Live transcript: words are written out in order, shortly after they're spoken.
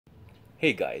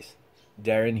Hey guys,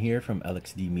 Darren here from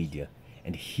LXD Media,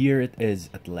 and here it is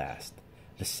at last,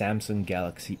 the Samsung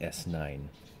Galaxy S9,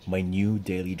 my new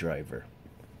daily driver.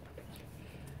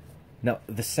 Now,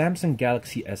 the Samsung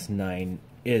Galaxy S9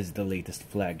 is the latest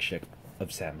flagship of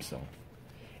Samsung.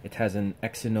 It has an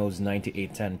Exynos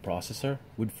 9810 processor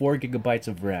with 4 GB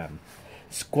of RAM,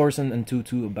 scores an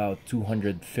Antutu about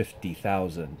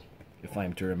 250,000, if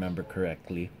I'm to remember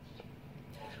correctly.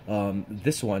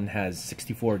 This one has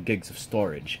 64 gigs of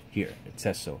storage. Here, it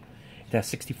says so. It has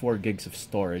 64 gigs of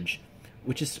storage,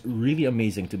 which is really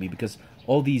amazing to me because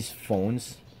all these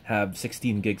phones have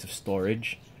 16 gigs of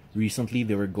storage. Recently,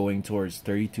 they were going towards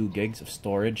 32 gigs of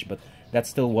storage, but that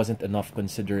still wasn't enough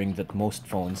considering that most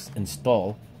phones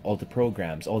install all the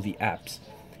programs, all the apps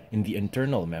in the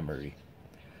internal memory.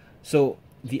 So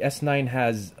the S9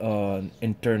 has an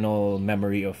internal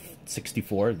memory of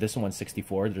 64. This one's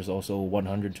 64. There's also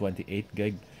 128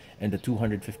 gig and the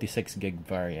 256 gig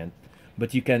variant.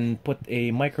 But you can put a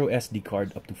micro SD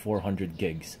card up to 400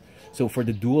 gigs. So for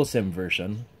the dual SIM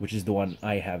version, which is the one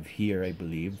I have here, I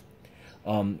believe,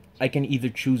 I can either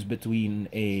choose between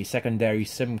a secondary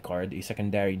SIM card, a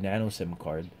secondary nano SIM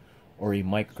card, or a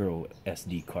micro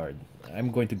SD card.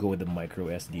 I'm going to go with the micro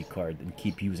SD card and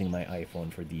keep using my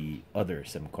iPhone for the other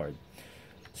SIM card.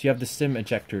 So you have the SIM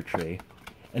ejector tray,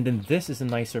 and then this is a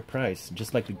nice surprise.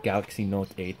 Just like the Galaxy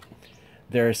Note 8,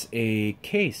 there's a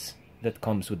case that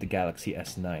comes with the Galaxy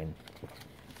S9,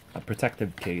 a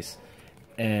protective case.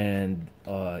 And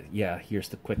yeah, here's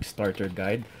the quick starter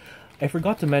guide. I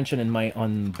forgot to mention in my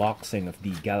unboxing of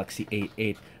the Galaxy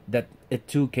A8 that it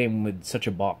too came with such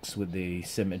a box with the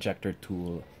SIM ejector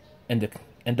tool and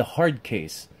the hard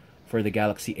case for the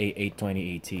Galaxy A8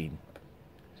 2018.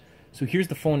 So here's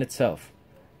the phone itself,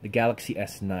 the Galaxy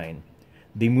S9.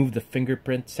 They moved the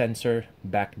fingerprint sensor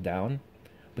back down,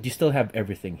 but you still have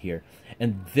everything here.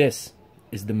 And this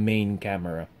is the main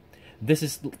camera. This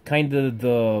is kind of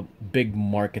the big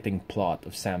marketing plot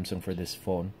of Samsung for this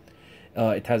phone.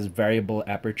 It has variable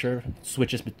aperture,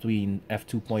 switches between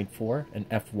f2.4 and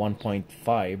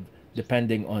f1.5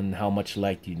 depending on how much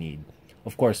light you need.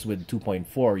 Of course, with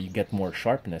 2.4 you get more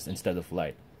sharpness instead of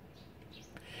light.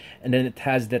 And then it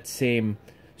has that same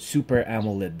Super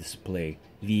AMOLED display,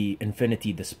 the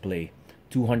Infinity display,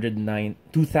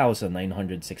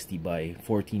 2960 by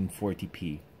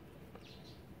 1440p.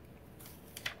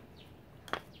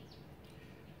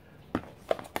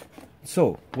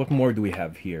 So, what more do we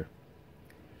have here?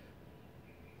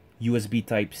 USB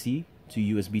Type-C to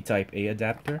USB Type-A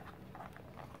adapter,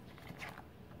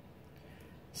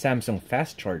 Samsung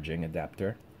fast charging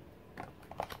adapter,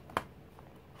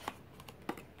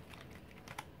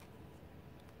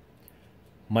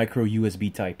 micro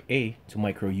USB Type-A to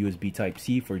micro USB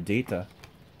Type-C for data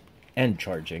and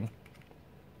charging,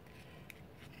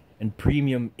 and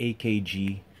premium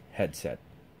AKG headset.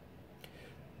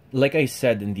 Like I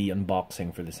said in the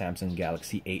unboxing for the Samsung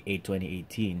Galaxy A8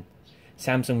 2018,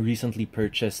 Samsung recently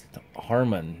purchased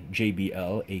Harman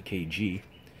JBL AKG.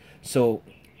 So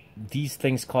these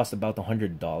things cost about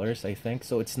 $100, I think.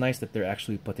 So it's nice that they're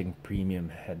actually putting premium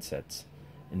headsets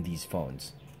in these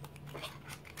phones.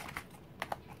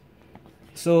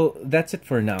 So that's it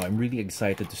for now. I'm really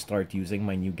excited to start using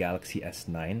my new Galaxy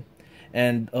S9.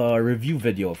 And a review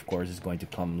video, of course, is going to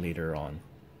come later on.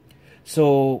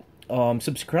 So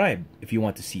subscribe if you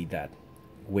want to see that.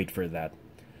 Wait for that.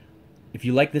 If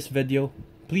you like this video,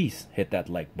 please hit that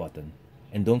like button.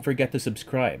 And don't forget to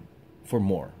subscribe for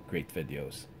more great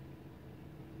videos.